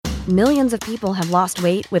Millions of people have lost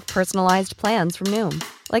weight with personalized plans from Noom.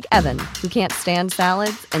 Like Evan, who can't stand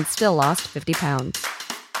salads and still lost 50 pounds.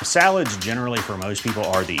 Salads generally for most people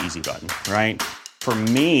are the easy button, right? For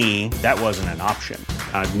me, that wasn't an option.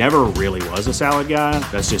 I never really was a salad guy.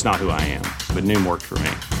 That's just not who I am. But Noom worked for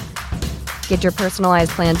me. Get your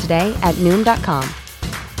personalized plan today at Noom.com.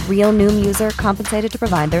 Real Noom user compensated to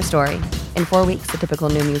provide their story. In 4 weeks, the typical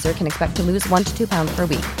Noom user can expect to lose 1 to 2 pounds per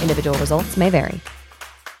week. Individual results may vary.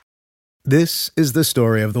 This is the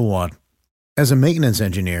story of the one. As a maintenance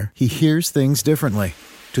engineer, he hears things differently.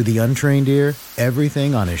 To the untrained ear,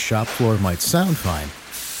 everything on his shop floor might sound fine,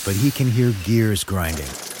 but he can hear gears grinding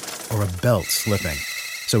or a belt slipping.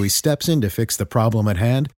 So he steps in to fix the problem at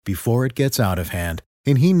hand before it gets out of hand.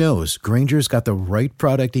 And he knows Grainger's got the right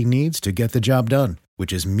product he needs to get the job done,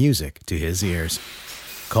 which is music to his ears.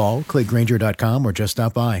 Call, click Grainger.com, or just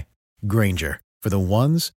stop by. Grainger, for the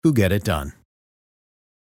ones who get it done.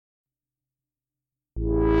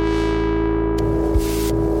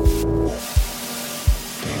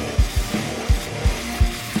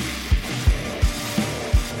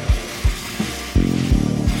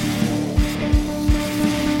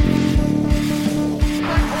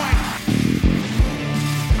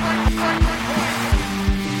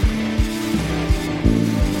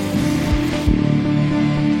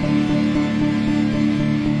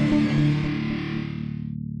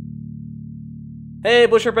 Hey,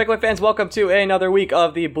 Blue Shirt Breakaway fans, welcome to another week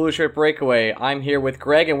of the Blue Shirt Breakaway. I'm here with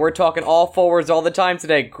Greg, and we're talking all forwards all the time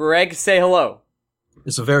today. Greg, say hello.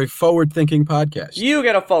 It's a very forward-thinking podcast. You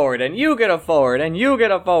get a forward, and you get a forward, and you get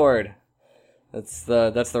a forward. That's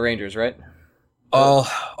the Rangers, right?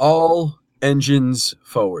 All engines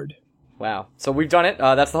forward. Wow. So we've done it.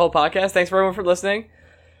 That's the whole podcast. Thanks for everyone for listening.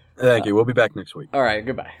 Thank you. We'll be back next week. All right,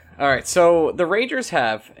 goodbye. All right, so the Rangers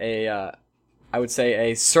have I would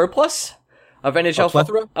say a surplus of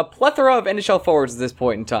NHL... A plethora of NHL forwards at this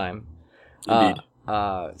point in time. Indeed.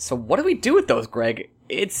 So what do we do with those, Greg?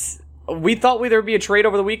 We thought there'd be a trade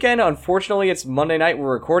over the weekend. Unfortunately, it's Monday night.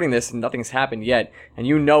 We're recording this, and nothing's happened yet. And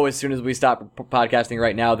you know as soon as we stop podcasting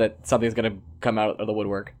right now that something's going to come out of the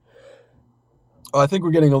woodwork. I think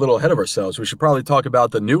we're getting a little ahead of ourselves. We should probably talk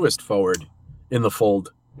about the newest forward in the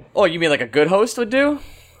fold. Oh, you mean like a good host would do?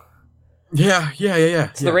 Yeah.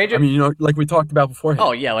 So the Rangers... I mean, like we talked about beforehand.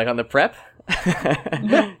 Oh, yeah, like on the prep?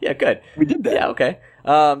 Yeah, good. We did that. Yeah, okay.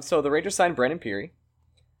 So the Rangers signed Brandon Pirri,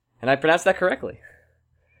 and I pronounced that correctly.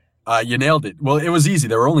 You nailed it. Well, it was easy.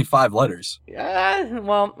 There were only 5 letters.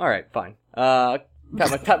 Well, all right, fine. Pat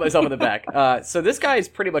myself on the back. So this guy is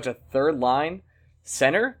pretty much a third-line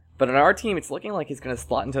center, but on our team, it's looking like he's going to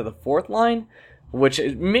slot into the fourth line, which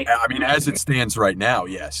makes... I mean, as it stands right now,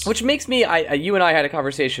 yes. Which makes me... you and I had a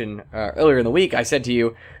conversation earlier in the week. I said to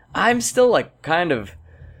you, I'm still like kind of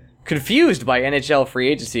confused by NHL free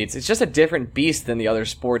agency. It's just a different beast than the other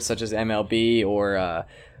sports such as MLB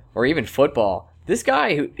or even football. This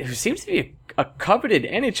guy who seems to be a coveted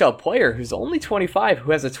NHL player who's only 25,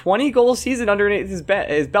 who has a 20-goal season underneath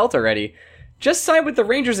his belt already, just signed with the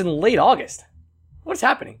Rangers in late August. What's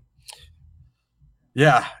happening?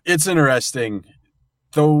 Yeah, it's interesting.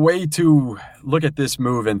 The way to look at this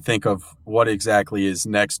move and think of what exactly is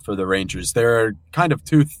next for the Rangers, there are kind of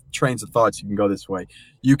two trains of thoughts. You can go this way.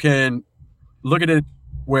 You can look at it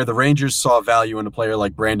where the Rangers saw value in a player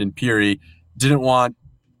like Brandon Pirri, didn't want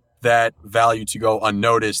that value to go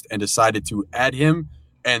unnoticed, and decided to add him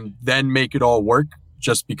and then make it all work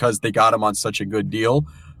just because they got him on such a good deal.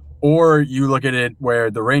 Or you look at it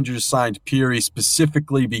where the Rangers signed Pirri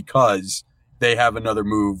specifically because they have another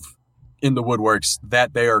move in the woodworks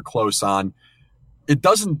that they are close on.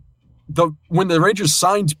 When the Rangers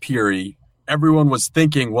signed Pirri, everyone was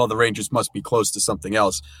thinking, well, the Rangers must be close to something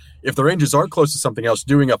else. If the Rangers are close to something else,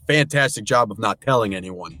 doing a fantastic job of not telling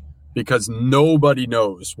anyone, because nobody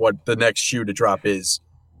knows what the next shoe to drop is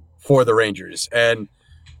for the Rangers. And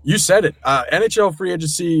you said it, NHL free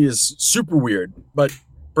agency is super weird, but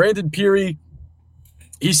Brandon Pirri,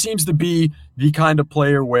 he seems to be the kind of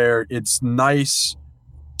player where it's nice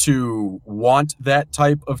to want that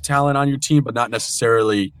type of talent on your team, but not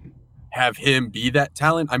necessarily have him be that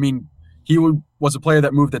talent. I mean, he was a player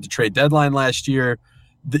that moved at the trade deadline last year.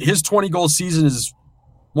 His 20-goal season is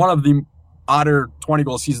one of the odder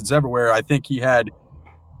 20-goal seasons ever, where I think he had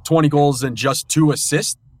 20 goals and just 2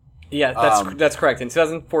 assists. Yeah, that's correct. In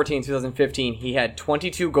 2014, 2015, he had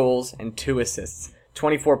 22 goals and 2 assists,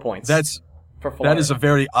 24 points. That is a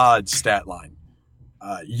very odd stat line.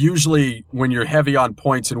 Usually when you're heavy on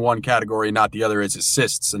points in one category, not the other, is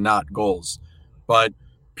assists and not goals. But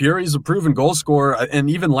Pirri's a proven goal scorer, and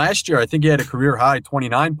even last year, I think he had a career-high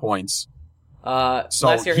 29 points.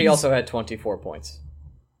 Last year he also had 24 points.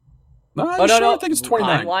 No, I think it's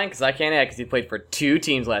 29. I'm lying because I can't add because he played for 2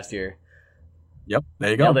 teams last year. Yep,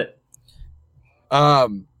 there you go. Nailed it.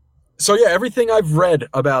 So yeah, everything I've read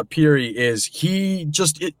about Peary is he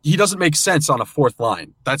doesn't make sense on a fourth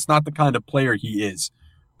line. That's not the kind of player he is.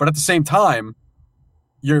 But at the same time,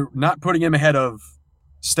 you're not putting him ahead of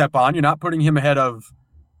Stepan. You're not putting him ahead of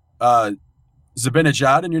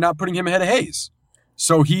Zibanejad, and you're not putting him ahead of Hayes.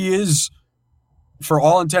 So he is, for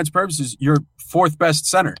all intents and purposes, your 4th best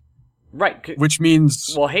center. Right. Which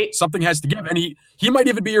means Hayes, something has to give. And he might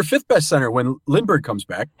even be your 5th best center when Lindbergh comes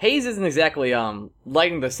back. Hayes isn't exactly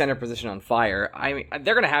lighting the center position on fire. I mean,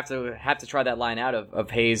 they're going to have to try that line out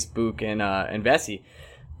of Hayes, Book, and Vesey.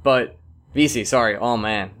 But VC, sorry. Oh,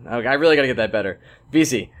 man. Okay, I really got to get that better.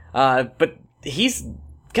 VC. But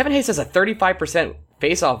Kevin Hayes has a 35%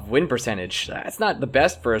 face-off win percentage. That's not the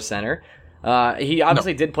best for a center. He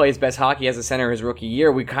obviously did play his best hockey as a center his rookie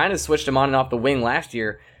year. We kind of switched him on and off the wing last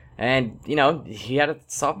year. And, he had a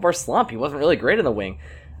sophomore slump. He wasn't really great in the wing.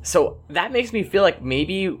 So that makes me feel like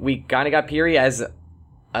maybe we kind of got Peary as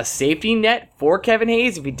a safety net for Kevin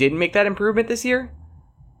Hayes if he didn't make that improvement this year.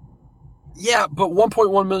 Yeah, but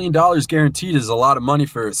 $1.1 million guaranteed is a lot of money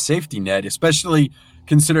for a safety net, especially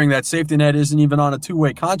considering that safety net isn't even on a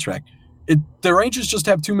 2-way contract. The Rangers just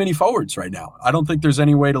have too many forwards right now. I don't think there's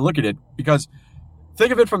any way to look at it because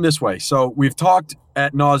think of it from this way. So we've talked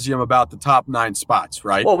ad nauseum about the top 9 spots,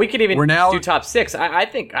 right? Well, we could even do top 6. I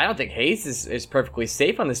don't think Hayes is perfectly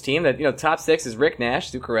safe on this team. That top 6 is Rick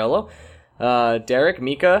Nash, Zuccarello, Derek,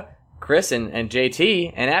 Mika, Chris, and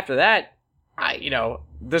JT. And after that,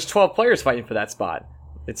 there's 12 players fighting for that spot.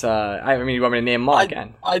 It's you want me to name them all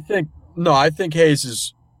again? I think Hayes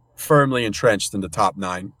is firmly entrenched in the top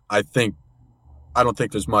 9. I don't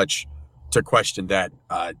think there's much to question that.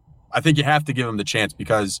 I think you have to give him the chance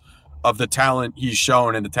because of the talent he's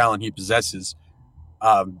shown and the talent he possesses.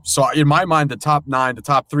 So in my mind, the top 9, the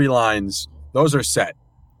top 3 lines, those are set.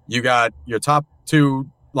 You got your top 2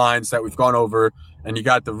 lines that we've gone over, and you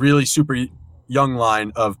got the really super young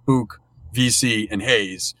line of Book, VC, and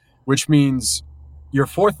Hayes, which means your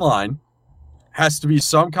 4th line has to be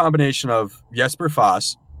some combination of Jesper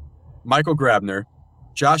Foss, Michael Grabner,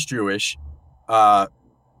 Josh Jewish, Brandon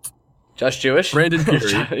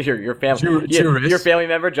Peary, your family, your family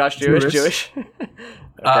member, Josh Jewish.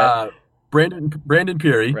 Okay. Brandon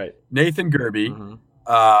Peary, right. Nathan Gerby.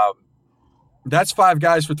 Mm-hmm. That's 5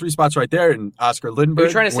 guys for 3 spots right there, and Oscar Lindbergh.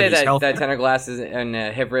 You're trying to say that Tanner Glass and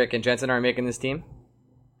Hivrik and Jensen aren't making this team?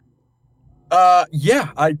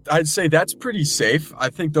 Yeah, I'd say that's pretty safe. I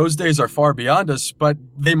think those days are far beyond us, but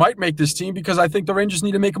they might make this team because I think the Rangers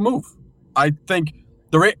need to make a move. I think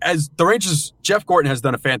the Rangers, Jeff Gorton has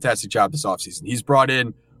done a fantastic job this offseason. He's brought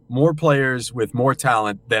in more players with more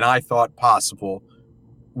talent than I thought possible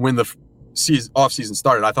when the offseason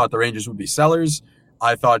started. I thought the Rangers would be sellers.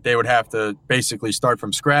 I thought they would have to basically start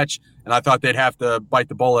from scratch, and I thought they'd have to bite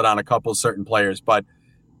the bullet on a couple certain players. But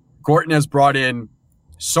Gorton has brought in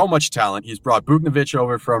so much talent. He's brought Buchnevich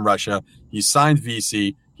over from Russia. He's signed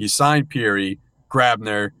VC. He's signed Peary,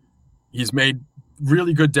 Grabner. He's made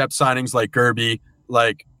really good depth signings like Gerby,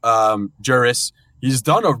 like Juris. He's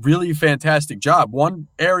done a really fantastic job. One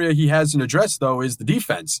area he hasn't addressed, though, is the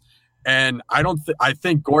defense. And I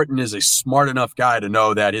think Gorton is a smart enough guy to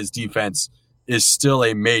know that his defense is still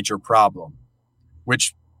a major problem,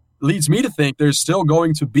 which leads me to think there's still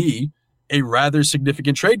going to be a rather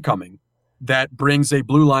significant trade coming that brings a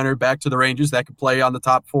blue liner back to the Rangers that could play on the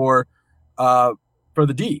top 4 for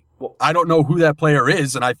the D. Well, I don't know who that player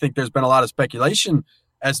is, and I think there's been a lot of speculation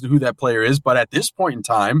as to who that player is, but at this point in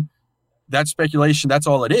time, that speculation, that's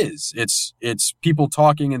all it is. It's people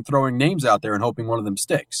talking and throwing names out there and hoping one of them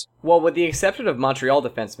sticks. Well, with the exception of Montreal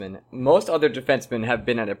defensemen, most other defensemen have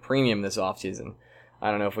been at a premium this offseason.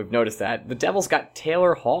 I don't know if we've noticed that. The Devils got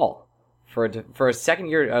Taylor Hall for a second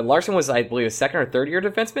year. Larson was, I believe, a second or third year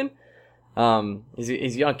defenseman.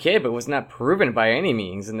 He's a young kid, but was not proven by any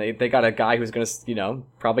means. And they got a guy who's going to,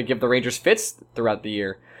 probably give the Rangers fits throughout the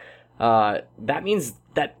year. That means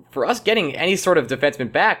that for us getting any sort of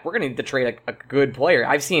defenseman back, we're going to need to trade a good player.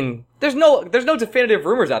 I've seen, there's no definitive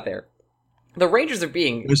rumors out there. The Rangers are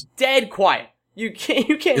being dead quiet. You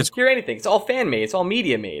can't hear anything. It's all fan made. It's all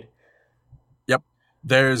media made. Yep.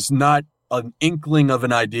 There's not an inkling of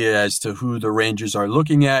an idea as to who the Rangers are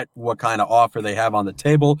looking at, what kind of offer they have on the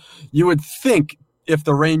table. You would think if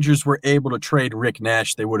the Rangers were able to trade Rick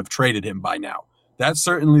Nash, they would have traded him by now. That's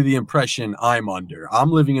certainly the impression I'm under.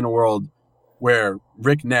 I'm living in a world where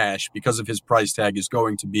Rick Nash, because of his price tag, is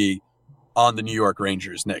going to be on the New York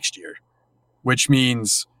Rangers next year, which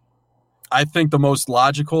means I think the most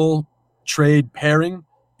logical trade pairing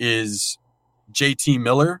is JT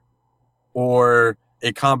Miller or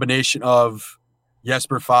a combination of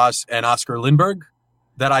Jesper Foss and Oscar Lindberg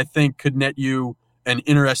that I think could net you an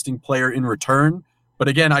interesting player in return. But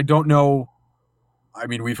again, I don't know. I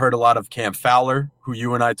mean, we've heard a lot of Cam Fowler, who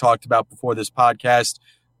you and I talked about before this podcast.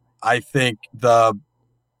 I think the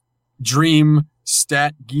dream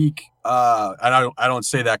stat geek, and I don't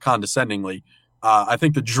say that condescendingly, I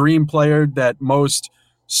think the dream player that most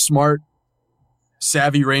smart,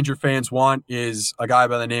 savvy Ranger fans want is a guy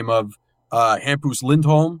by the name of Hampus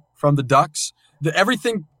Lindholm from the Ducks.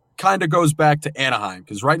 Everything kind of goes back to Anaheim,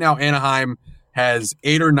 because right now Anaheim has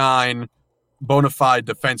 8 or 9 bona fide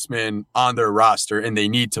defensemen on their roster, and they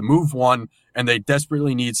need to move one, and they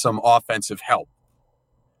desperately need some offensive help.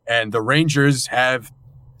 And the Rangers have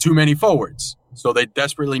too many forwards, so they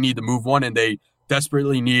desperately need to move one, and they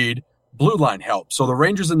desperately need blue line help. So the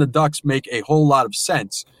Rangers and the Ducks make a whole lot of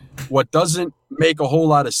sense. What doesn't make a whole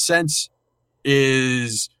lot of sense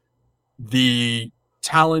is the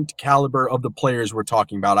talent caliber of the players we're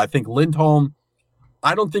talking about. I think Lindholm,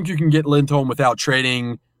 I don't think you can get Lindholm without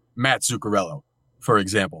trading Matt Zuccarello, for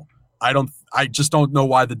example. I just don't know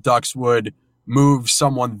why the Ducks would move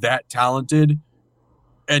someone that talented.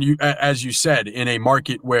 And you, as you said, in a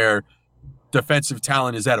market where defensive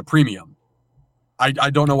talent is at a premium.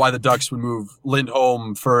 I don't know why the Ducks would move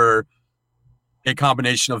Lindholm for a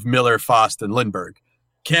combination of Miller, Fost, and Lindberg.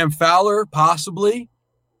 Cam Fowler, possibly.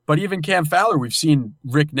 But even Cam Fowler, we've seen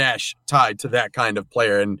Rick Nash tied to that kind of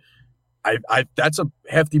player. And I that's a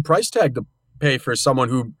hefty price tag to pay for someone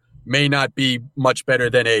who may not be much better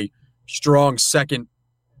than a strong second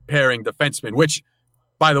pairing defenseman, which,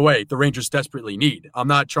 by the way, the Rangers desperately need. I'm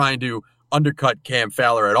not trying to undercut Cam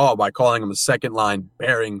Fowler at all by calling him a second line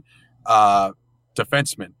pairing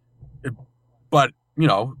defenseman. But, you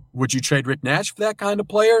know, would you trade Rick Nash for that kind of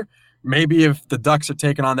player? Maybe if the Ducks are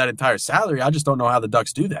taking on that entire salary. I just don't know how the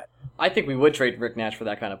Ducks do that. I think we would trade Rick Nash for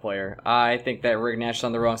that kind of player. I think that Rick Nash is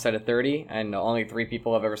on the wrong side of 30, and only 3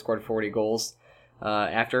 people have ever scored 40 goals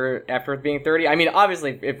after being 30. I mean,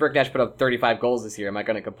 obviously, if Rick Nash put up 35 goals this year, am I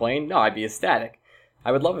going to complain? No, I'd be ecstatic.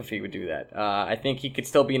 I would love if he would do that. I think he could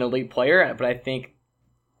still be an elite player, but I think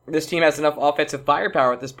this team has enough offensive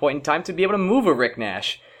firepower at this point in time to be able to move a Rick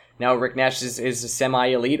Nash. Now, Rick Nash is a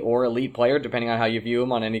semi-elite or elite player, depending on how you view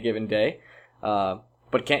him on any given day.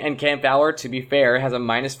 But Cam Fowler, to be fair, has a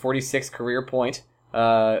minus 46 career point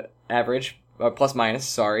average, plus minus,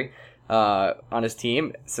 sorry, on his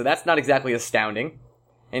team. So that's not exactly astounding.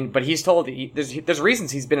 But he's told there's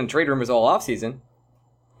reasons he's been in trade rumors all offseason.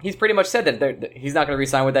 He's pretty much said that he's not going to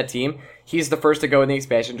re-sign with that team. He's the first to go in the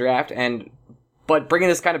expansion draft, but bringing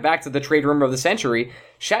this kind of back to the trade rumor of the century,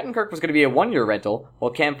 Shattenkirk was going to be a 1-year rental,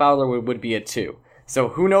 while Cam Fowler would be a 2. So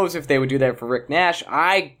who knows if they would do that for Rick Nash.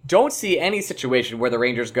 I don't see any situation where the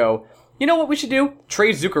Rangers go, you know what we should do?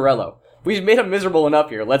 Trade Zuccarello. We've made him miserable enough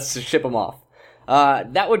here. Let's ship him off.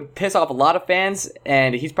 That would piss off a lot of fans,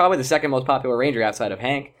 and he's probably the second most popular Ranger outside of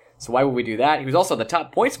Hank. So why would we do that? He was also the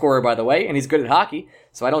top point scorer, by the way, and he's good at hockey.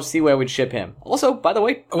 So I don't see why we'd ship him. Also, by the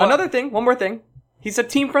way, one more thing. He's a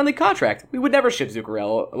team-friendly contract. We would never ship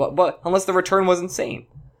Zuccarello, but unless the return was insane.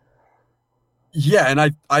 Yeah,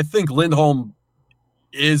 and I think Lindholm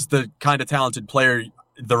is the kind of talented player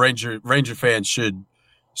the Ranger fans should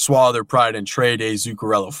swallow their pride and trade a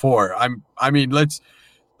Zuccarello for. I mean, let's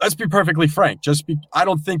be perfectly frank. I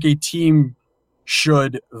don't think a team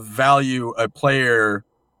should value a player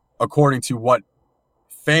according to what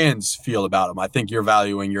fans feel about him. I think you're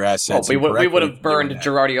valuing your assets. Well, we would have burned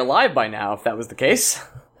Girardi alive by now if that was the case.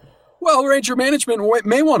 Well, Ranger management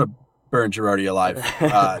may want to burn Girardi alive.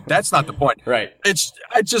 That's not the point. Right.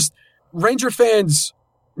 Ranger fans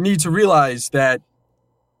need to realize that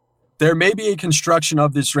there may be a construction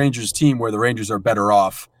of this Rangers team where the Rangers are better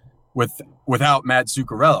off without Matt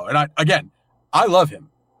Zuccarello. And I love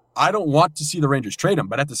him. I don't want to see the Rangers trade him,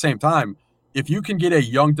 but at the same time, if you can get a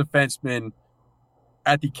young defenseman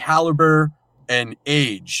at the caliber and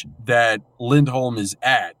age that Lindholm is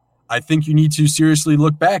at, I think you need to seriously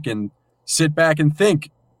look back and sit back and think,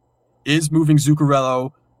 is moving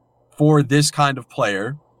Zuccarello for this kind of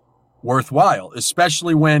player worthwhile?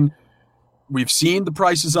 Especially when we've seen the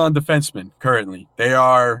prices on defensemen currently. They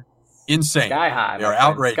are insane. Sky high. They are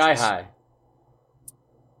outrageous. Sky high.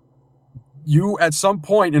 You, at some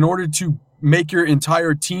point, in order to make your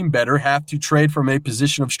entire team better, have to trade from a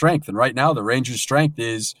position of strength. And right now, the Rangers' strength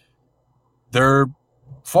is their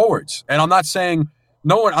forwards. And I'm not saying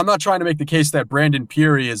I'm not trying to make the case that Brandon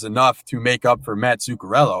Peary is enough to make up for Matt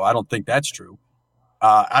Zuccarello. I don't think that's true.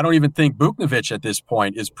 I don't even think Buchnevich at this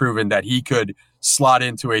point is proven that he could slot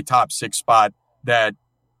into a top 6 spot that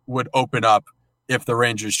would open up if the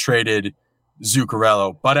Rangers traded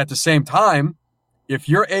Zuccarello. But at the same time, if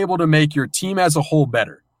you're able to make your team as a whole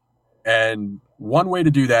better, and one way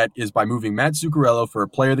to do that is by moving Matt Zuccarello for a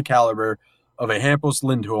player the caliber of a Hampus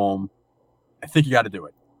Lindholm, I think you got to do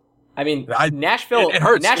it. I mean, Nashville it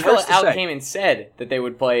hurts. Nashville It hurts to say. came and said that they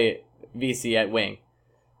would play VC at wing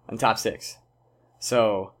on top six.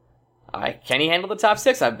 So, can he handle the top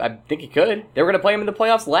six? I think he could. They were going to play him in the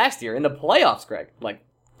playoffs last year. In the playoffs, Greg. Like,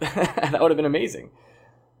 that would have been amazing.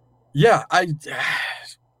 Yeah,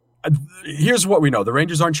 here's what we know. The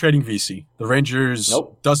Rangers aren't trading VC. The Rangers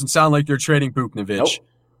doesn't sound like they're trading Buchnevich. Nope.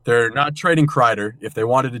 They're not trading Kreider. If they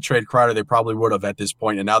wanted to trade Kreider, they probably would have at this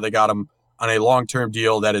point, and now they got him on a long-term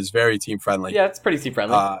deal that is very team-friendly. Yeah, it's pretty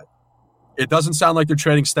team-friendly. It doesn't sound like they're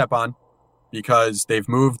trading Stepan because they've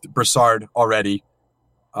moved Brassard already.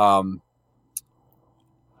 I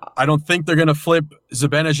don't think they're going to flip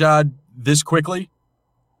Zibanejad this quickly.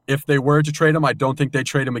 If they were to trade him, I don't think they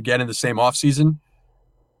trade him again in the same offseason,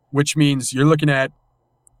 which means you're looking at,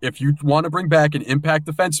 if you want to bring back an impact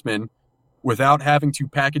defenseman without having to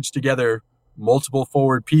package together multiple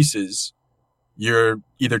forward pieces, you're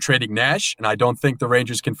either trading Nash, and I don't think the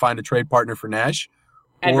Rangers can find a trade partner for Nash.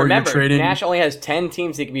 And or remember, you're trading... Nash only has 10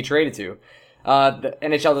 teams he can be traded to. The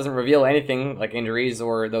NHL doesn't reveal anything like injuries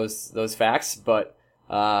or those facts, but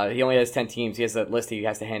he only has 10 teams. He has a list he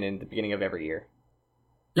has to hand in at the beginning of every year.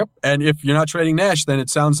 Yep, and if you're not trading Nash, then it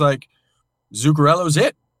sounds like Zuccarello's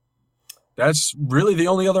it. That's really the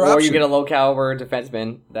only other option. Or you get a low-caliber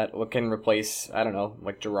defenseman that can replace, I don't know,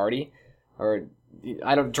 like Girardi, or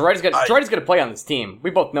Girardi's going to play on this team. We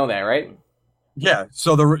both know that, right? Yeah.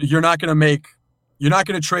 So you're not going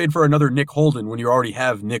to trade for another Nick Holden when you already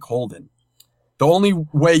have Nick Holden. The only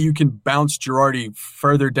way you can bounce Girardi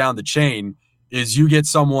further down the chain is you get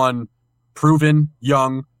someone proven,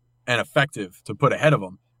 young, and effective to put ahead of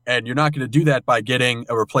him, and you're not going to do that by getting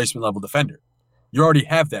a replacement level defender. You already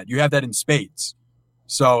have that. You have that in spades.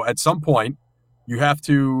 So at some point, you have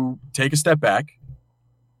to take a step back,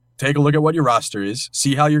 take a look at what your roster is,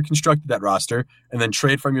 see how you're constructed that roster, and then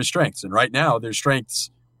trade from your strengths. And right now, their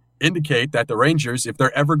strengths indicate that the Rangers, if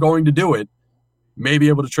they're ever going to do it, may be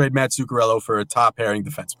able to trade Matt Zuccarello for a top pairing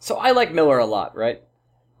defenseman. So I like Miller a lot, right?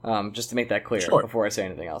 Just to make that clear before I say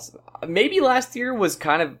anything else. Maybe last year was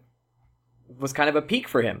kind of a peak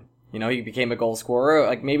for him. You know, he became a goal scorer.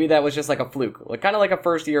 Like, maybe that was just like a fluke. Like, kind of like a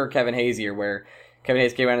first-year Kevin Hayes year where Kevin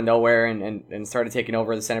Hayes came out of nowhere and started taking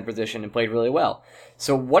over the center position and played really well.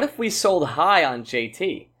 So what if we sold high on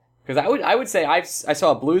JT? Because I would say I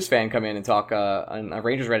saw a Blues fan come in and talk on a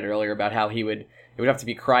Rangers Reddit earlier about how it would have to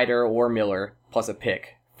be Kreider or Miller plus a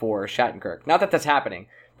pick for Shattenkirk. Not that that's happening,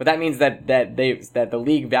 but that means that the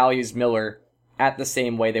league values Miller at the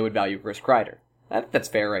same way they would value Chris Kreider. I think that's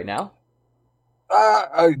fair right now.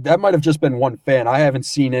 That might have just been one fan. I haven't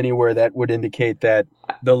seen anywhere that would indicate that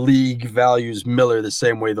the league values Miller the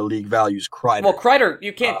same way the league values Kreider. Well, Kreider,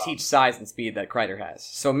 you can't teach size and speed that Kreider has.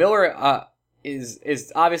 So Miller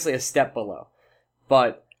is obviously a step below.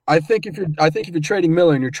 But I think if you're trading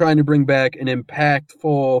Miller and you're trying to bring back an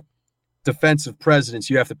impactful defensive presence,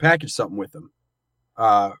 you have to package something with him.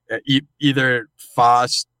 Either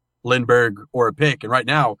Foss, Lindbergh, or a pick. And right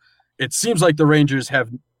now, it seems like the Rangers have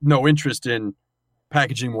no interest in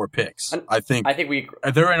packaging more picks. I think we're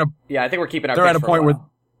keeping our they're at a point where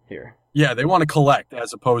here. Yeah, they want to collect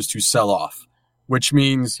as opposed to sell off, which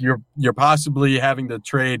means you're possibly having to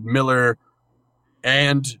trade Miller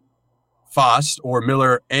and Foss or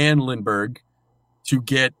Miller and Lindbergh to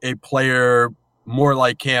get a player more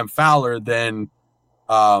like Cam Fowler than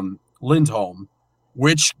Lindholm,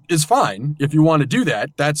 which is fine if you want to do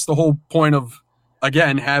that. That's the whole point of,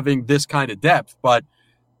 again, having this kind of depth, but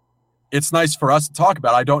it's nice for us to talk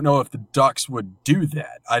about. I don't know if the Ducks would do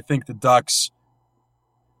that. I think the Ducks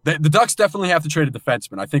definitely have to trade a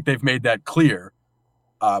defenseman. I think they've made that clear.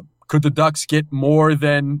 Could the Ducks get more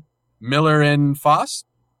than Miller and Foss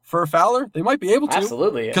for Fowler? They might be able to.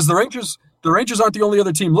 Absolutely. Because the Rangers aren't the only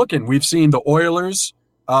other team looking. We've seen the Oilers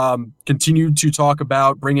continue to talk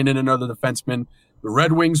about bringing in another defenseman. The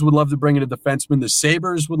Red Wings would love to bring in a defenseman. The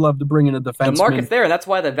Sabres would love to bring in a defenseman. The market's there. That's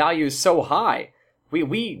why the value is so high.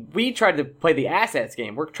 We tried to play the assets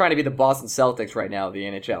game. We're trying to be the Boston Celtics right now of the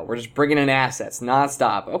NHL. We're just bringing in assets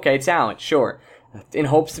nonstop. Okay, talent, sure. In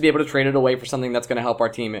hopes to be able to trade it away for something that's going to help our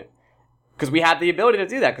team. Because we have the ability to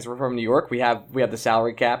do that because we're from New York. We have the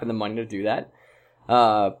salary cap and the money to do that.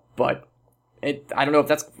 But I don't know if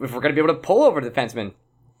we're going to be able to pull over defensemen.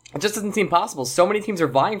 It just doesn't seem possible. So many teams are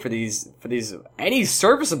vying for these any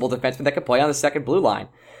serviceable defenseman that could play on the second blue line.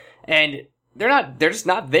 And they're just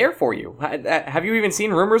not there for you. Have you even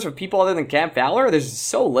seen rumors of people other than Cam Fowler? There's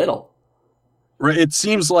so little. Right. It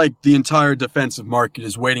seems like the entire defensive market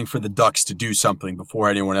is waiting for the Ducks to do something before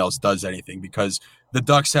anyone else does anything, because the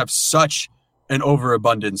Ducks have such an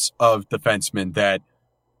overabundance of defensemen that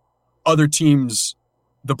other teams,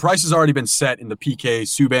 the price has already been set in the PK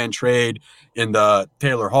Subban trade, in the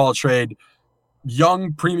Taylor Hall trade.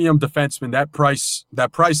 Young premium defensemen, that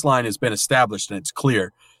price line has been established and it's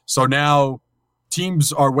clear. So now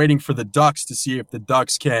teams are waiting for the Ducks to see if the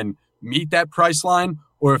Ducks can meet that price line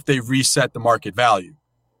or if they reset the market value.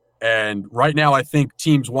 And right now, I think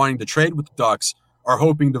teams wanting to trade with the Ducks are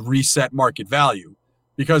hoping to reset market value,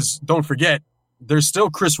 because don't forget, there's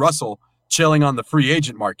still Chris Russell chilling on the free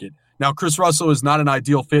agent market. Now, Chris Russell is not an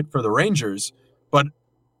ideal fit for the Rangers, but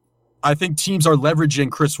I think teams are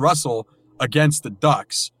leveraging Chris Russell against the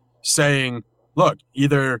Ducks, saying, look,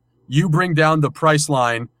 either you bring down the price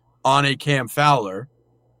line on a Cam Fowler,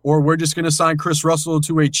 or we're just going to sign Chris Russell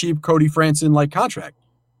to a cheap Cody Franson-like contract.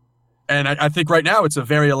 And I think right now it's a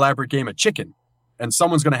very elaborate game of chicken, and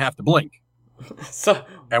someone's going to have to blink. So,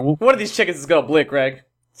 one of these chickens is going to blink, Greg.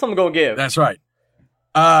 Someone's going to give. That's right.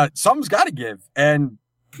 Something's got to give. And,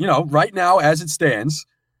 right now, as it stands,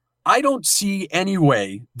 I don't see any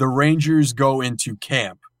way the Rangers go into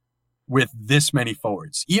camp with this many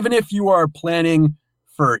forwards. Even if you are planning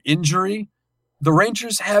for injury, the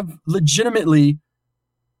Rangers have legitimately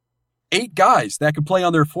 8 guys that could play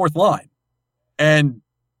on their fourth line. And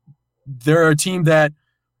they're a team that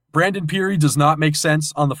Brandon Peary does not make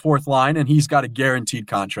sense on the fourth line, and he's got a guaranteed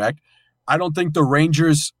contract. I don't think the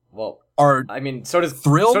Rangers are so does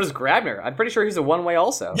thrilled. So does Grabner. I'm pretty sure he's a one-way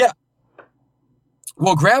also. Yeah.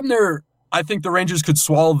 Well, Grabner, I think the Rangers could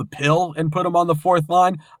swallow the pill and put him on the fourth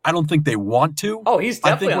line. I don't think they want to. Oh, he's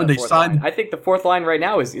definitely on the fourth line. I think the fourth line right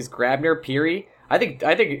now is Grabner, Peary. I think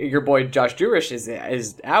your boy Josh Jurish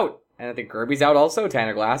is out. And I think Kirby's out also.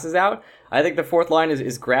 Tanner Glass is out. I think the fourth line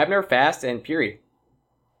is Grabner, Fast, and Peary.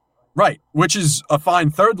 Right, which is a fine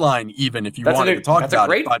third line, even if you wanted to talk about it. That's a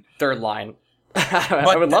great third line.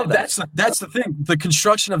 I would love that. That's the thing. The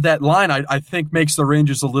construction of that line, I think, makes the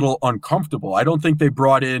Rangers a little uncomfortable. I don't think they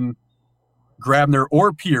brought in Grabner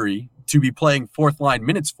or Peary to be playing fourth line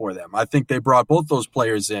minutes for them. I think they brought both those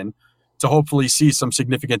players in to hopefully see some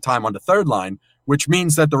significant time on the third line, which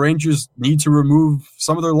means that the Rangers need to remove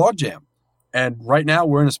some of their logjam. And right now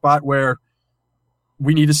we're in a spot where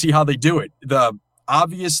we need to see how they do it. The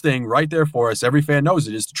obvious thing right there for us, every fan knows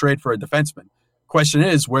it, is to trade for a defenseman. Question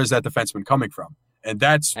is, where's that defenseman coming from? And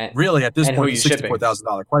that's really, at this point, the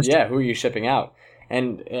 $64,000 question. Yeah, who are you shipping out?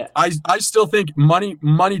 And I still think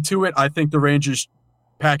money to it. I think the Rangers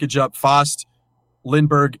package up Fost,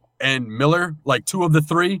 Lindbergh, and Miller, like 2 of the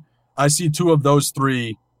 3. I see 2 of those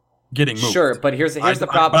 3 getting moved. Sure, but here's the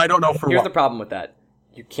problem. But I don't know for Here's what. the problem with that.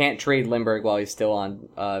 You can't trade Lindbergh while he's still on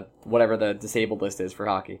whatever the disabled list is for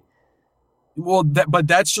hockey. Well, but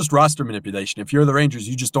that's just roster manipulation. If you're the Rangers,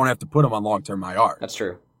 you just don't have to put him on long-term IR. That's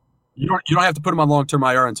true. You don't have to put him on long-term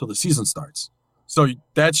IR until the season starts. So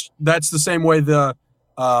that's the same way the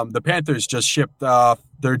Panthers just shipped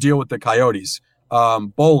their deal with the Coyotes.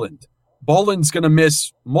 Boland's going to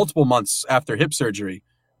miss multiple months after hip surgery,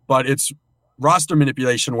 but it's roster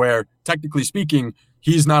manipulation where, technically speaking,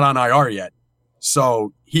 he's not on IR yet,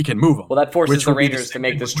 so he can move him. Well, that forces the Rangers to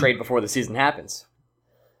make this trade before the season happens.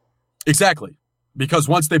 Exactly, because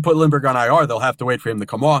once they put Lindbergh on IR, they'll have to wait for him to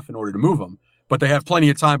come off in order to move him, but they have plenty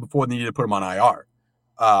of time before they need to put him on IR.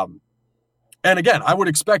 And again, I would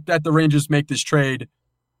expect that the Rangers make this trade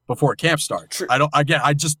before camp starts. True.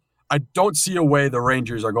 I don't see a way the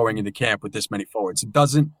Rangers are going into camp with this many forwards. It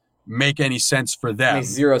doesn't make any sense for them. It makes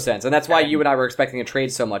 0 sense, and that's why you and I were expecting a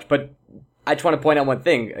trade so much. But I just want to point out one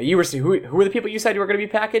thing. Who were the people you said you were going to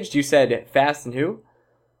be packaged? You said Fast and who?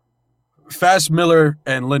 Fast, Miller,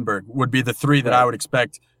 and Lindbergh would be the 3 that I would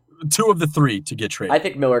expect. 2 of the 3 to get traded. I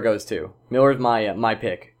think Miller goes too. Miller's my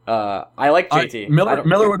pick. I like JT.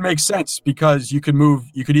 Miller would make sense because you could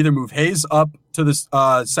either move Hayes up to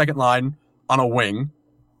the second line on a wing,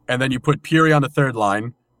 and then you put Peary on the third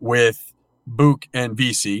line with Book and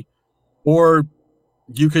VC, or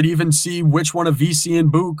you could even see which one of VC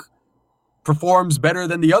and Book performs better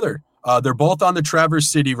than the other. They're both on the Traverse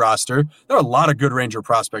City roster. There are a lot of good Ranger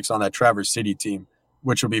prospects on that Traverse City team,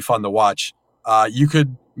 which will be fun to watch. You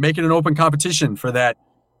could make it an open competition for that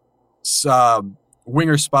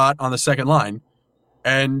winger spot on the second line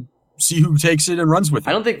and see who takes it and runs with it.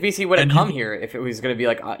 I don't think VC would have come here if it was going to be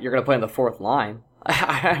like, you're going to play on the fourth line.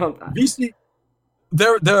 I don't. VC,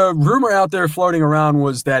 the rumor out there floating around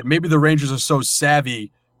was that maybe the Rangers are so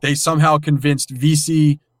savvy, they somehow convinced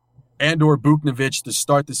VC and or Buchnevich to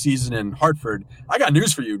start the season in Hartford. I got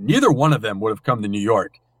news for you. Neither one of them would have come to New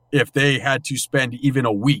York if they had to spend even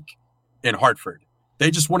a week in Hartford.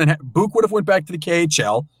 They just wouldn't. Book would have went back to the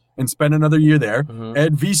KHL and spent another year there,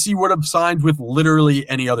 and VC would have signed with literally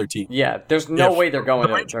any other team. Yeah, there's no way they're going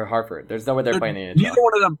to Hartford. There's no way they're playing in the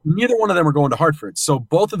NHL. Neither one of them are going to Hartford. So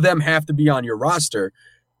both of them have to be on your roster,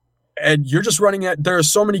 and you're just running at. There are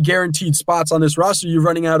so many guaranteed spots on this roster. You're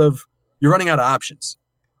running out of options.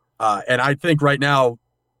 And I think right now,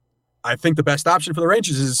 the best option for the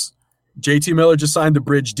Rangers is JT Miller just signed the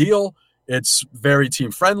bridge deal. It's very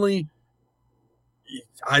team friendly.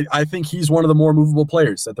 I think he's one of the more movable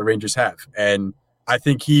players that the Rangers have. And I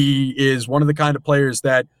think he is one of the kind of players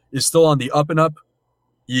that is still on the up and up.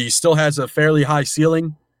 He still has a fairly high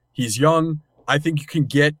ceiling. He's young. I think you can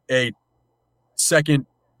get a second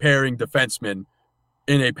pairing defenseman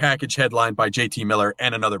in a package headlined by JT Miller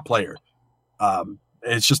and another player.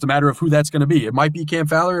 It's just a matter of who that's going to be. It might be Cam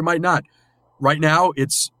Fowler. It might not. Right now,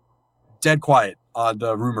 it's dead quiet on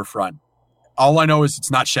the rumor front. All I know is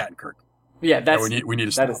it's not Shattenkirk. Yeah, we need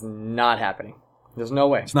to stop. That is not happening. There's no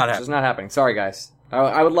way. It's not happening. It's just not happening. Sorry, guys.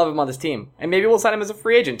 I would love him on this team. And maybe we'll sign him as a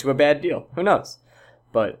free agent to a bad deal. Who knows?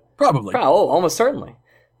 But Probably. Almost certainly.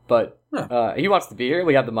 But he wants to be here.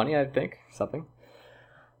 We have the money, I think. Something.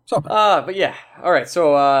 But yeah. All right.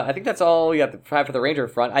 So I think that's all we got to have for the Ranger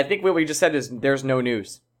front. I think what we just said is there's no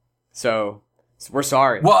news. So we're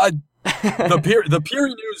sorry. Well, the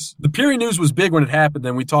Peary news was big when it happened,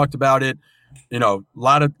 and we talked about it. You know, a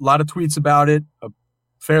lot of tweets about it, a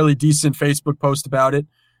fairly decent Facebook post about it.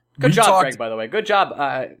 Good job, Greg, by the way. Good job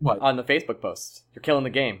on the Facebook posts. You're killing the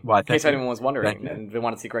game. Well, in case anyone was wondering and they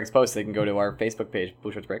want to see Greg's post, they can go to our Facebook page,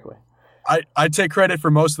 Blue Shirts Breakaway. I take credit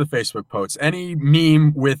for most of the Facebook posts. Any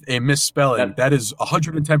meme with a misspelling, that is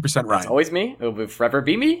 110% right. It's always me. It will forever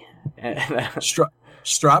be me. Stop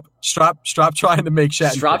trying to make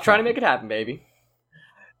Shattenkirk. Stop trying to make it happen, baby.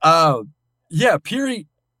 Yeah,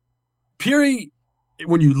 Peary,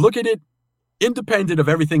 when you look at it, independent of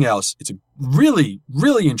everything else, it's a really,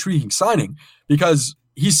 really intriguing signing because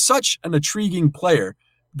he's such an intriguing player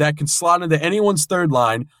that can slot into anyone's third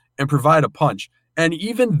line and provide a punch. And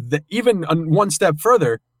even one step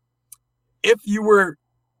further, if you were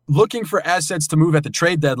looking for assets to move at the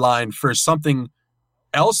trade deadline for something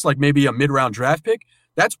else, like maybe a mid-round draft pick,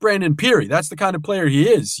 that's Brandon Peary. That's the kind of player he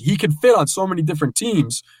is. He can fit on so many different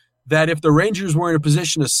teams that if the Rangers were in a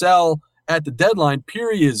position to sell at the deadline,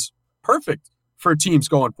 Peary is perfect for teams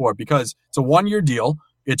going forward because it's a one-year deal.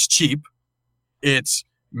 It's cheap. It's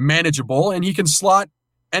manageable, and he can slot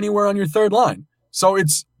anywhere on your third line. So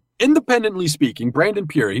it's, independently speaking, Brandon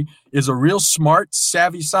Peary is a real smart,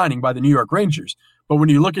 savvy signing by the New York Rangers. But when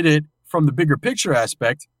you look at it from the bigger picture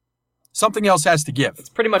aspect, something else has to give. It's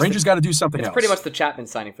pretty much Rangers got to do something else. It's pretty much the Chapman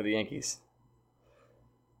signing for the Yankees.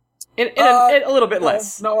 A little bit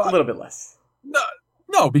less. A little bit less.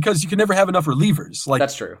 No, because you can never have enough relievers. Like,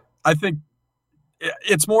 that's true. I think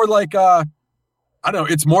it's more like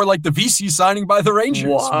it's more like the VC signing by the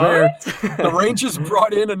Rangers, where the Rangers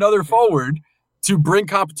brought in another forward to bring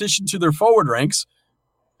competition to their forward ranks,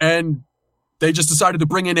 and they just decided to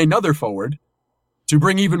bring in another forward to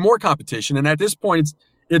bring even more competition. And at this point,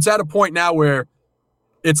 it's at a point now where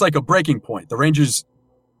it's like a breaking point. The Rangers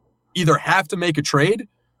either have to make a trade,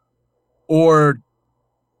 or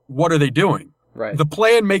what are they doing? Right. The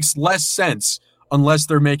plan makes less sense unless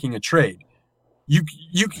they're making a trade.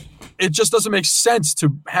 It just doesn't make sense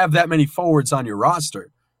to have that many forwards on your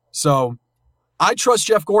roster. So I trust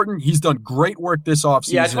Jeff Gorton. He's done great work this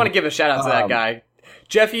offseason. Yeah, I just want to give a shout out to that guy.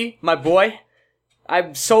 Jeffy, my boy,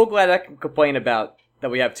 I'm so glad I can complain about that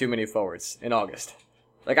we have too many forwards in August.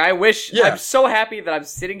 Like, I'm so happy that I'm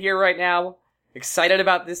sitting here right now, excited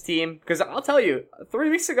about this team. Because I'll tell you, 3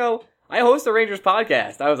 weeks ago, I host the Rangers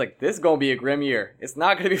podcast. I was like, this is going to be a grim year. It's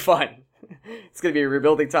not going to be fun. It's going to be a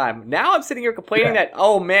rebuilding time. Now I'm sitting here complaining that,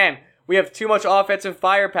 oh man, we have too much offensive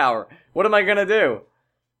firepower. What am I going to do?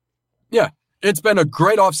 Yeah, it's been a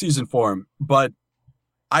great offseason for him, but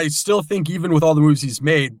I still think even with all the moves he's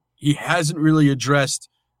made, he hasn't really addressed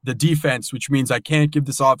the defense, which means I can't give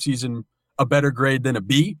this offseason a better grade than a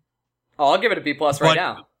B. Oh, I'll give it a B+ right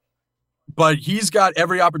now. But he's got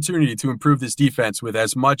every opportunity to improve this defense with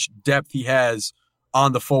as much depth he has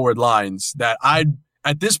on the forward lines that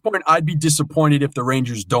at this point, I'd be disappointed if the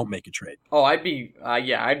Rangers don't make a trade. Oh, I'd be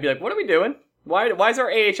like, what are we doing? Why is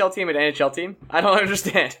our AHL team an NHL team? I don't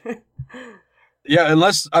understand. Yeah,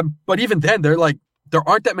 but even then, there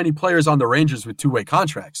aren't that many players on the Rangers with two-way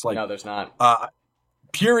contracts. No, there's not.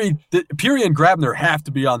 Peary and Grabner have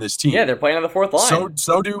to be on this team. Yeah, they're playing on the fourth line.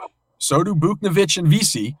 So do Buchnevich and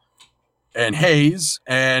VC and Hayes,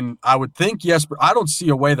 and I would think Jesper. I don't see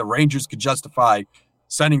a way the Rangers could justify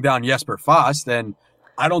sending down Jesper Fast, and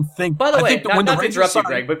I don't think. By the I way, think that when not the to Rangers interrupt you, signed-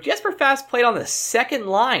 Greg, but Jesper Fast played on the second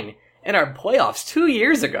line in our playoffs 2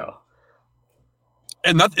 years ago.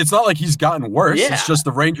 and it's not like he's gotten worse. Yeah. It's just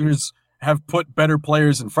the Rangers have put better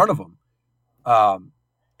players in front of him.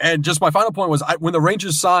 And just my final point was, when the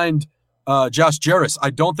Rangers signed Josh Jarris, I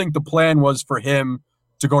don't think the plan was for him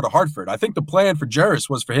to go to Hartford. I think the plan for Jarris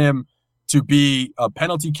was for him to be a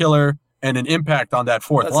penalty killer and an impact on that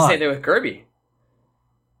fourth That's line. the same thing with Kirby.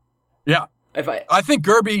 Yeah. I think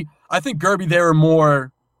Gerby, they were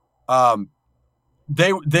more,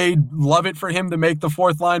 they love it for him to make the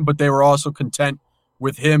fourth line, but they were also content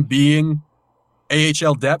with him being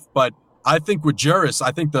AHL depth. But I think with Jarris,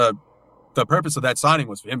 I think the purpose of that signing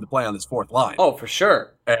was for him to play on this fourth line. Oh, for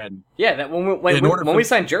sure. And yeah, that when we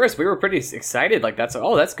signed Jarris, we were pretty excited. Like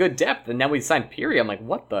that's good depth. And now we signed Peary. I'm like,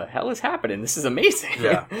 what the hell is happening? This is amazing.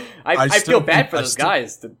 Yeah. I feel bad for those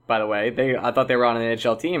guys. By the way, I thought they were on an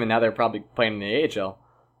NHL team, and now they're probably playing in the AHL.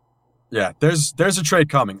 Yeah, there's a trade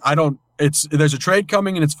coming. There's a trade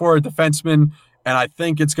coming, and it's for a defenseman, and I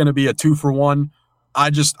think it's going to be a 2-for-1.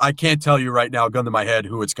 I can't tell you right now, gun to my head,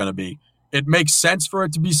 who it's going to be. It makes sense for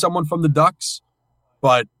it to be someone from the Ducks,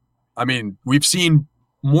 but I mean, we've seen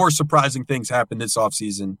more surprising things happen this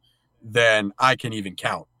offseason than I can even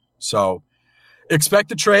count. So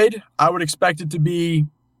expect a trade. I would expect it to be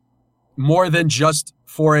more than just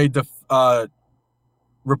for a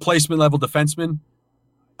replacement level defenseman.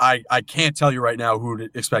 I can't tell you right now who to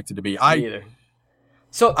expect it to be. Me either.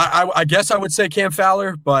 So I guess I would say Cam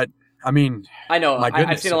Fowler, but I mean, I know my goodness,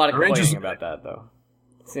 I've seen a lot of complaining Rangers, about that though.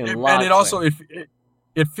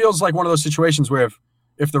 It feels like one of those situations where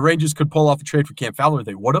if the Rangers could pull off a trade for Cam Fowler,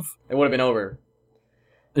 they would have. It would have been over.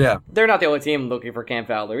 Yeah, they're not the only team looking for Cam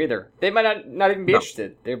Fowler either. They might not even be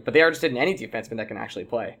interested, but they are interested in any defenseman that can actually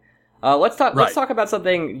play. Let's talk about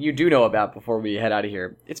something you do know about before we head out of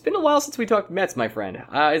here. It's been a while since we talked Mets, my friend.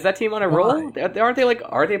 Is that team on a roll?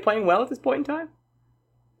 Are they playing well at this point in time?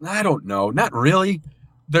 I don't know. Not really.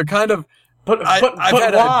 They're kind of. I've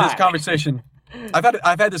had this conversation.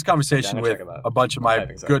 I've had this conversation with a bunch of my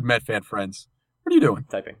good Met fan friends. What are you doing?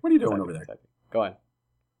 Typing. What are you doing over there? Typing. Go on.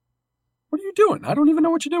 What are you doing? I don't even know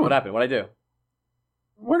what you're doing. What happened? What'd I do?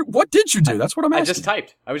 What did you do? That's what I'm asking. I just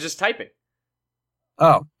typed. I was just typing.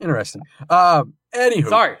 Oh, interesting.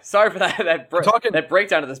 Anywho. Sorry for that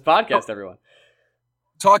breakdown of this podcast, everyone.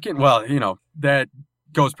 Well, that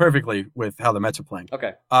goes perfectly with how the Mets are playing.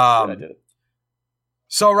 Okay. I did it.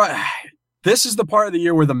 So, this is the part of the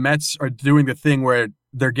year where the Mets are doing the thing where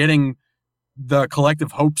they're getting the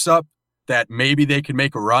collective hopes up that maybe they can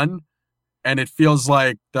make a run, and it feels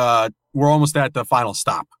like we're almost at the final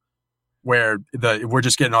stop where we're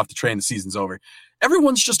just getting off the train, the season's over.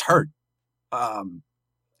 Everyone's just hurt.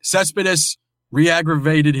 Cespedes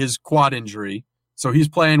re-aggravated his quad injury, so he's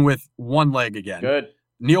playing with one leg again. Good.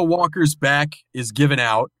 Neil Walker's back is given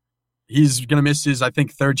out. He's going to miss his, I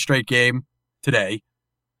think, third straight game today.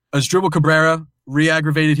 Asdrubal Cabrera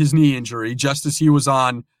re-aggravated his knee injury just as he was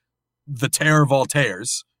on the tear of all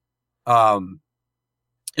tears.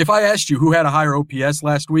 If I asked you who had a higher OPS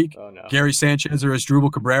last week, Gary Sanchez or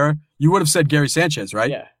Asdrubal Cabrera, you would have said Gary Sanchez, right?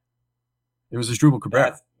 Yeah. It was Asdrubal Cabrera.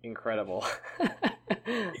 That's incredible.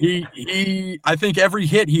 I think every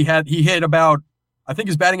hit he hit about, I think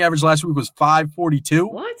his batting average last week was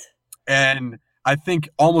 .542. What? And I think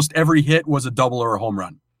almost every hit was a double or a home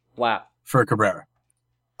run. Wow. For Cabrera.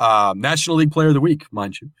 National League Player of the Week,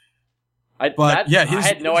 mind you. I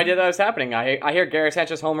had no idea that was happening. I hear Gary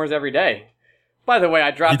Sanchez homers every day. By the way, I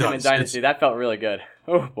dropped him in Dynasty. That felt really good.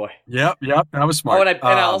 Oh, boy. Yep. That was smart. Oh, and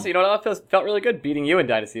also, you know what felt really good? Beating you in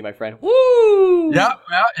Dynasty, my friend. Woo! Yeah,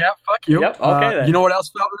 fuck you. Yep, okay then. You know what else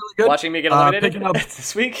felt really good? Watching me get eliminated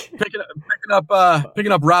this week?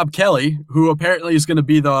 Picking up Rob Kelly, who apparently is going to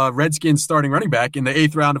be the Redskins starting running back in the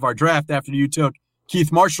 8th round of our draft after you took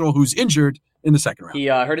Keith Marshall, who's injured in the 2nd round. He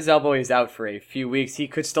hurt his elbow. He's out for a few weeks. He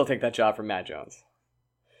could still take that job from Matt Jones.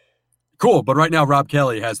 Cool, but right now Rob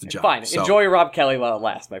Kelly has the job. Fine, so. Enjoy Rob Kelly while it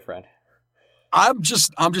lasts, my friend. I'm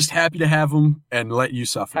just happy to have him and let you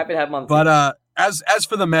suffer. Happy to have him on the team. As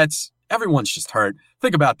for the Mets, everyone's just hurt.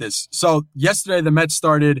 Think about this. So yesterday the Mets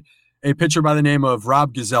started a pitcher by the name of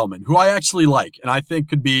Rob Gesellman, who I actually like, and I think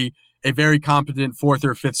could be a very competent 4th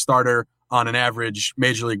or 5th starter on an average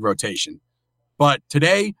major league rotation. But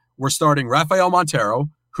today we're starting Rafael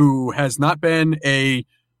Montero, who has not been a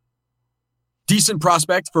decent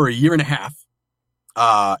prospect for a year and a half.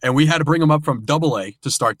 And we had to bring him up from AA to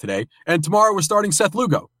start today. And tomorrow we're starting Seth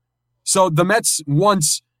Lugo. So the Mets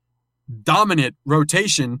once dominant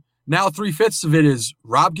rotation. Now 3/5 of it is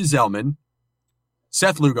Rob Gesellman,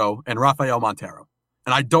 Seth Lugo, and Rafael Montero.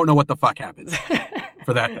 And I don't know what the fuck happened for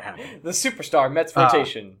for that to happen. The superstar Mets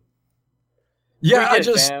rotation. Yeah,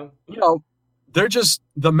 fam. they're just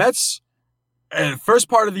the Mets. First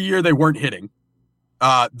part of the year they weren't hitting.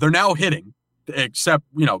 They're now hitting, except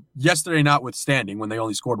yesterday notwithstanding when they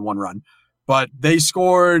only scored 1 run, but they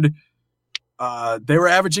scored. They were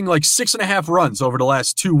averaging like 6.5 runs over the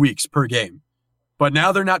last 2 weeks per game, but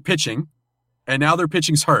now they're not pitching, and now their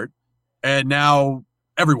pitching's hurt, and now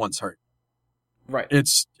everyone's hurt. Right.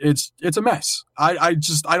 It's a mess. I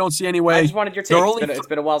don't see any way. I just wanted your take. It's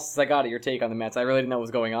been a while since I got it. Your take on the Mets. I really didn't know what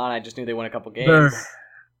was going on. I just knew they won a couple games.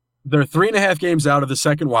 They're 3.5 games out of the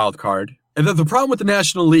second wild card. And the problem with the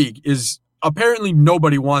National League is apparently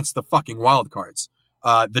nobody wants the fucking wild cards.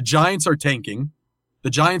 The Giants are tanking. The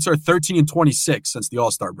Giants are 13-26 since the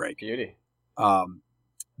All-Star break. Beauty.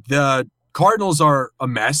 The Cardinals are a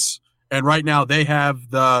mess. And right now they have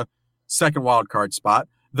the second wild card spot.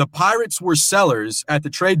 The Pirates were sellers at the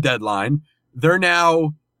trade deadline. They're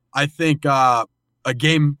now, I think, a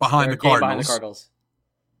game behind the Cardinals.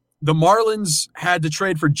 The Marlins had to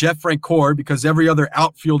trade for Jeff Francoeur because every other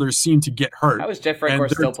outfielder seemed to get hurt. How is Jeff Francoeur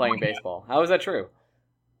still playing baseball? How is that true?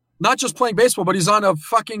 Not just playing baseball, but he's on a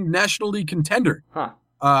fucking National League contender. Huh.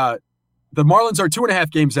 The Marlins are 2.5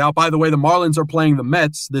 games out. By the way, the Marlins are playing the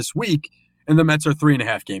Mets this week, and the Mets are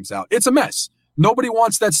 3.5 games out. It's a mess. Nobody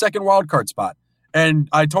wants that second wild card spot. And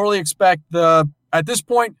I totally expect at this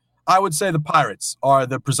point, I would say the Pirates are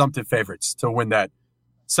the presumptive favorites to win that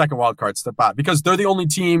second wild card spot because they're the only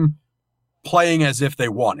team playing as if they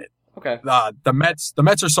want it. Okay. The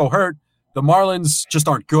Mets are so hurt. The Marlins just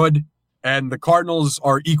aren't good, and the Cardinals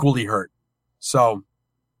are equally hurt. So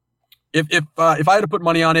if I had to put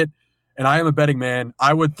money on it, and I am a betting man,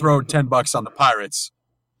 I would throw $10 on the Pirates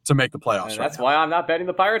to make the playoffs. That's why I'm not betting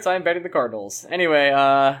the Pirates. I'm betting the Cardinals. Anyway,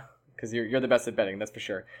 because you're the best at betting, that's for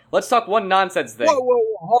sure. Let's talk one nonsense thing. Whoa,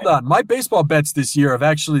 hold on. My baseball bets this year have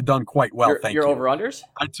actually done quite well, thank you. Your over-unders?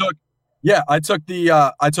 I took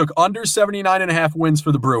under 79.5 wins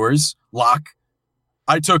for the Brewers, lock.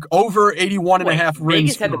 I took over 81.5 wins for the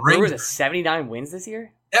Rangers. Vegas had the Brewers at 79 wins this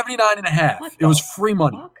year? 79.5. It was free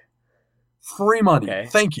money. Fuck? Free money. Okay.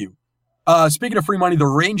 Thank you. Speaking of free money, the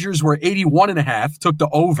Rangers were 81.5, took the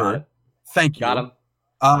over. Thank you. Got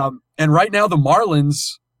them. And right now the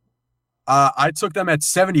Marlins, I took them at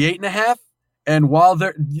 78.5. And while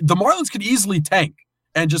the Marlins could easily tank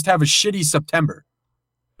and just have a shitty September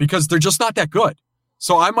because they're just not that good.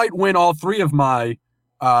 So I might win all 3 of my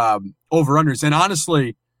over-unders. And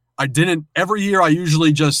honestly, every year I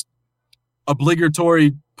usually just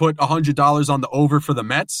obligatory put $100 on the over for the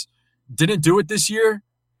Mets. Didn't do it this year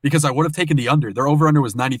because I would have taken the under. Their over-under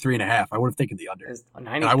was 93.5. I would have taken the under.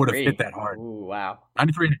 And I would have hit that hard. Ooh, wow.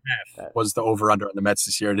 93.5 was the over-under on the Mets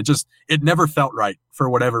this year. And it never felt right for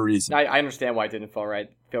whatever reason. I understand why it didn't feel right.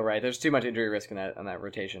 There's too much injury risk on that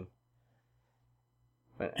rotation.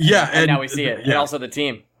 But, and now we see it. Yeah. And also the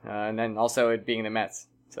team. And then also it being the Mets.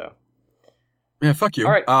 So. Yeah, fuck you.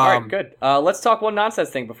 All right, good. Let's talk one nonsense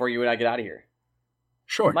thing before you and I get out of here.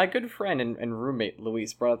 Sure. My good friend and roommate,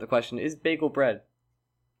 Luis, brought up the question, is bagel bread?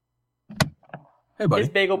 Hey, buddy. Is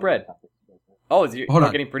bagel bread? Oh, you're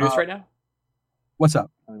getting produced right now? What's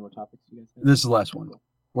up? How many more topics do you guys have? This is the last one.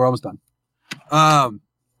 We're almost done. I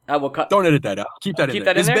will cut. Don't edit that out. Keep that in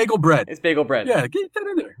there. It's bagel bread. It's bagel bread. Yeah, keep that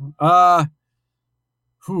in there.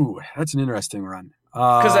 That's an interesting run.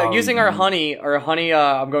 Because using our honey,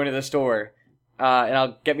 I'm going to the store, and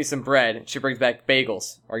I'll get me some bread. She brings back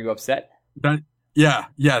bagels. Are you upset?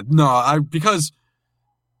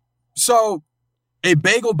 So a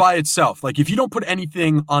bagel by itself, like if you don't put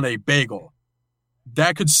anything on a bagel,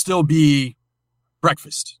 that could still be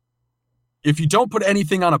breakfast. If you don't put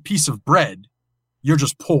anything on a piece of bread, you're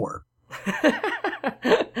just poor.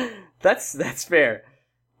 That's fair.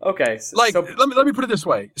 Okay. Let me put it this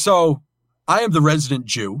way. So I am the resident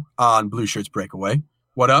Jew on Blue Shirts Breakaway.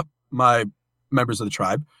 What up, my members of the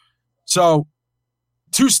tribe? So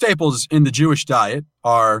 2 staples in the Jewish diet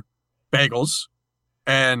are bagels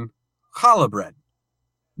and challah bread.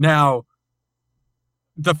 Now,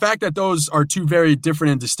 the fact that those are 2 very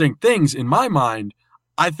different and distinct things, in my mind,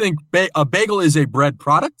 I think a bagel is a bread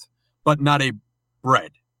product, but not a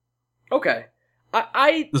bread. Okay.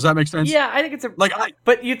 Does that make sense? Yeah, I think it's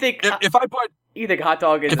but you think you think hot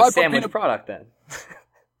dog is a sandwich product then?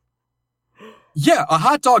 Yeah, a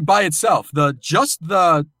hot dog by itself,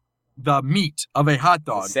 the meat of a hot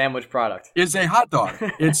dog, sandwich product, is a hot dog.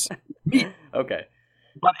 It's meat. Okay.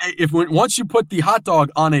 But once you put the hot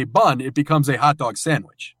dog on a bun, it becomes a hot dog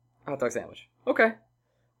sandwich. Hot dog sandwich. Okay.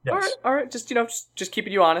 Yes. All right. Just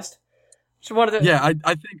keeping you honest. Just wanted to. Yeah,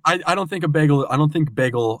 I don't think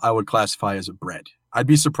bagel I would classify as a bread. I'd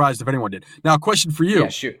be surprised if anyone did. Now, a question for you. Yeah,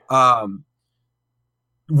 shoot.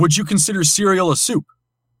 Would you consider cereal a soup?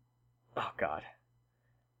 Oh, God.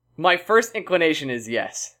 My first inclination is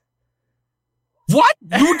yes. What?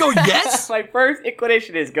 You would go yes? My first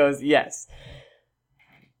inclination goes yes.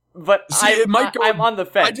 But I'm on the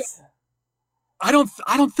fence. I don't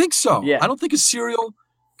think so. Yeah. I don't think a cereal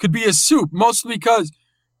could be a soup, mostly because,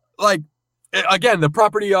 like, again, the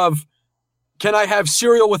property of, can I have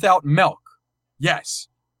cereal without milk? Yes.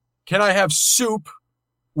 Can I have soup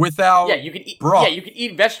without you can eat broth? Yeah, you can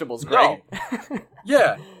eat vegetables, Greg. No.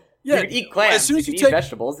 Yeah. You can eat clams. As soon as you you can take eat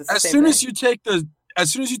vegetables, it's the as same soon thing.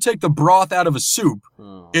 as you take the broth out of a soup,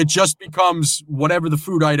 it just becomes whatever the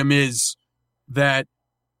food item is that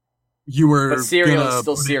you were. But cereal is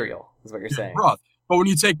still cereal, is what you're saying. Broth. But when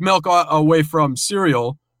you take milk away from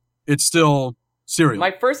cereal, it's still cereal.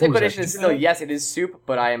 My first inclination is still yes, it is soup,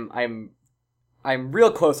 but I'm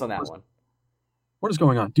real close on that one. What is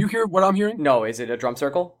going on? Do you hear what I'm hearing? No, is it a drum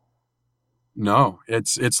circle? No,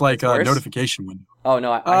 it's like a notification window. Oh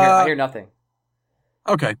no, I hear nothing.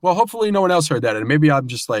 Okay, well, hopefully no one else heard that, and maybe I'm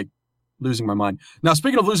just like losing my mind. Now,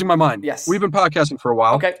 speaking of losing my mind, yes, we've been podcasting for a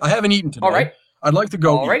while. Okay, I haven't eaten today. All right, I'd like to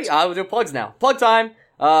go. Alrighty, I'll do plugs now. Plug time.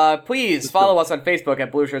 Please follow us on Facebook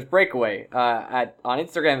at Blue Shirts Breakaway, on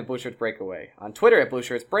Instagram at Blue Shirts Breakaway, on Twitter at Blue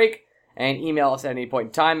Shirts Break, and email us at any point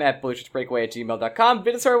in time at blueshirtsbreakaway@gmail.com.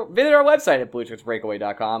 Visit our website at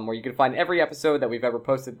blueshirtsbreakaway.com, where you can find every episode that we've ever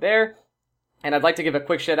posted there. And I'd like to give a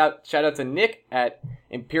quick shout out to Nick at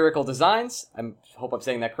Empirical Designs. I hope I'm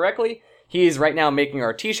saying that correctly. He's right now making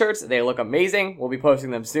our t-shirts. They look amazing. We'll be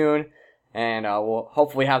posting them soon, and we'll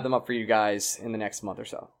hopefully have them up for you guys in the next month or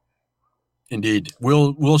so. Indeed.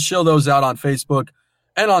 We'll show those out on Facebook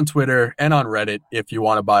and on Twitter and on Reddit. If you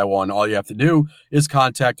want to buy one, all you have to do is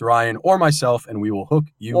contact Ryan or myself, and we will hook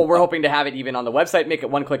you Well, we're up. hoping to have it even on the website. Make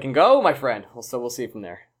it one click and go, my friend. So we'll see from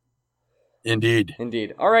there. Indeed.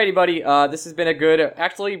 Alrighty, buddy. This has been a good,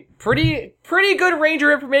 actually pretty good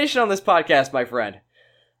Ranger information on this podcast, my friend.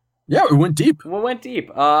 Yeah, we went deep. We went deep.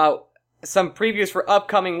 Some previews for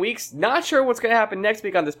upcoming weeks. Not sure what's going to happen next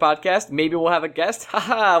week on this podcast. Maybe we'll have a guest.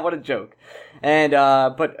 Haha, what a joke. And,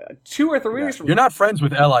 but 2 or 3 weeks from... You're not friends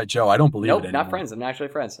with L.I. Joe. I don't believe it anymore. Nope, not friends. I'm not actually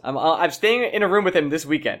friends. I'm staying in a room with him this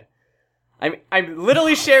weekend. I'm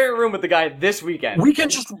literally sharing a room with the guy this weekend. We can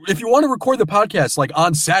just, if you want to record the podcast like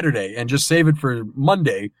on Saturday and just save it for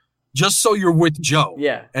Monday, just so you're with Joe.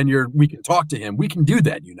 Yeah. And we can talk to him. We can do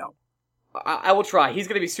that, you know. I will try. He's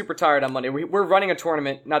going to be super tired on Monday. We're running a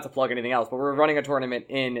tournament, not to plug anything else, but we're running a tournament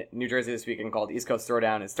in New Jersey this weekend called East Coast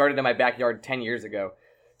Throwdown. It started in my backyard 10 years ago.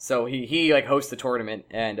 So he like hosts the tournament,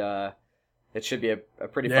 and it should be a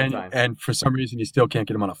pretty fun time. And for some reason, you still can't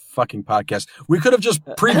get him on a fucking podcast. We could have just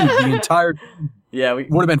previewed the entire... Yeah, would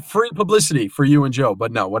have been free publicity for you and Joe,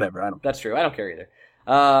 but no, whatever. That's true. I don't care either.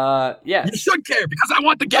 Yeah. You should care because I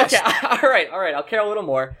want the guest. Okay, all right. I'll care a little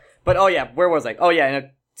more. But where was I? Oh yeah, in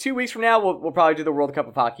 2 weeks from now, we'll probably do the World Cup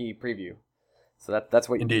of Hockey preview. So that's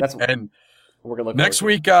what. Indeed. That's what and we're gonna look next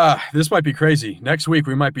week. This might be crazy. Next week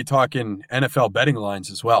we might be talking NFL betting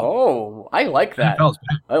lines as well. Oh, I like that. NFL's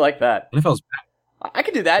back. I like that. NFL's back. I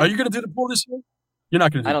could do that. Are you going to do the poll this year? You're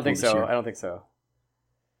not going to do I the don't poll think this so. year. I don't think so.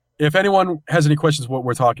 If anyone has any questions what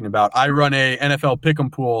we're talking about, I run a NFL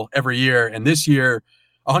pick'em pool every year, and this year,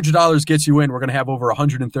 $100 gets you in. We're going to have over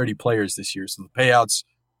 130 players this year, so the payouts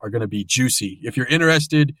are going to be juicy. If you're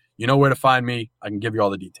interested, you know where to find me. I can give you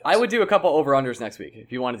all the details. I would do a couple over-unders next week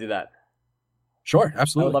if you want to do that. Sure, I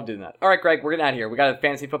absolutely. would love doing that. All right, Greg, we're getting out of here. We got a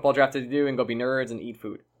fantasy football draft to do and go be nerds and eat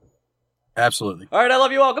food. Absolutely. All right, I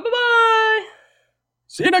love you all. Goodbye.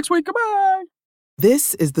 See you next week. Goodbye.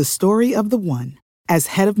 This is the story of the one. As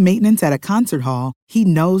head of maintenance at a concert hall, he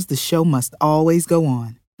knows the show must always go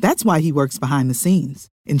on. That's why he works behind the scenes,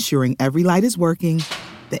 ensuring every light is working,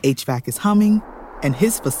 the HVAC is humming, and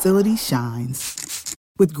his facility shines.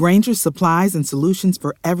 With Grainger's supplies and solutions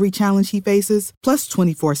for every challenge he faces, plus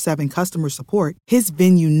 24/7 customer support, his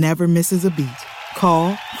venue never misses a beat.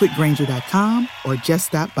 Call quickgrainger.com or just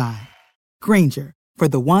stop by. Grainger, for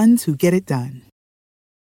the ones who get it done.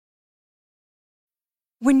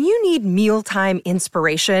 When you need mealtime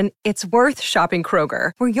inspiration, it's worth shopping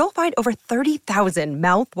Kroger, where you'll find over 30,000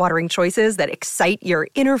 mouth-watering choices that excite your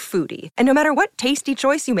inner foodie. And no matter what tasty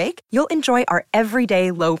choice you make, you'll enjoy our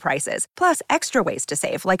everyday low prices, plus extra ways to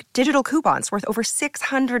save, like digital coupons worth over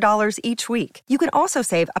 $600 each week. You can also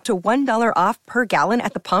save up to $1 off per gallon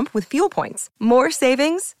at the pump with fuel points. More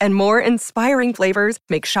savings and more inspiring flavors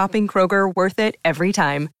make shopping Kroger worth it every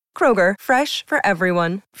time. Kroger, fresh for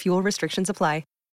everyone. Fuel restrictions apply.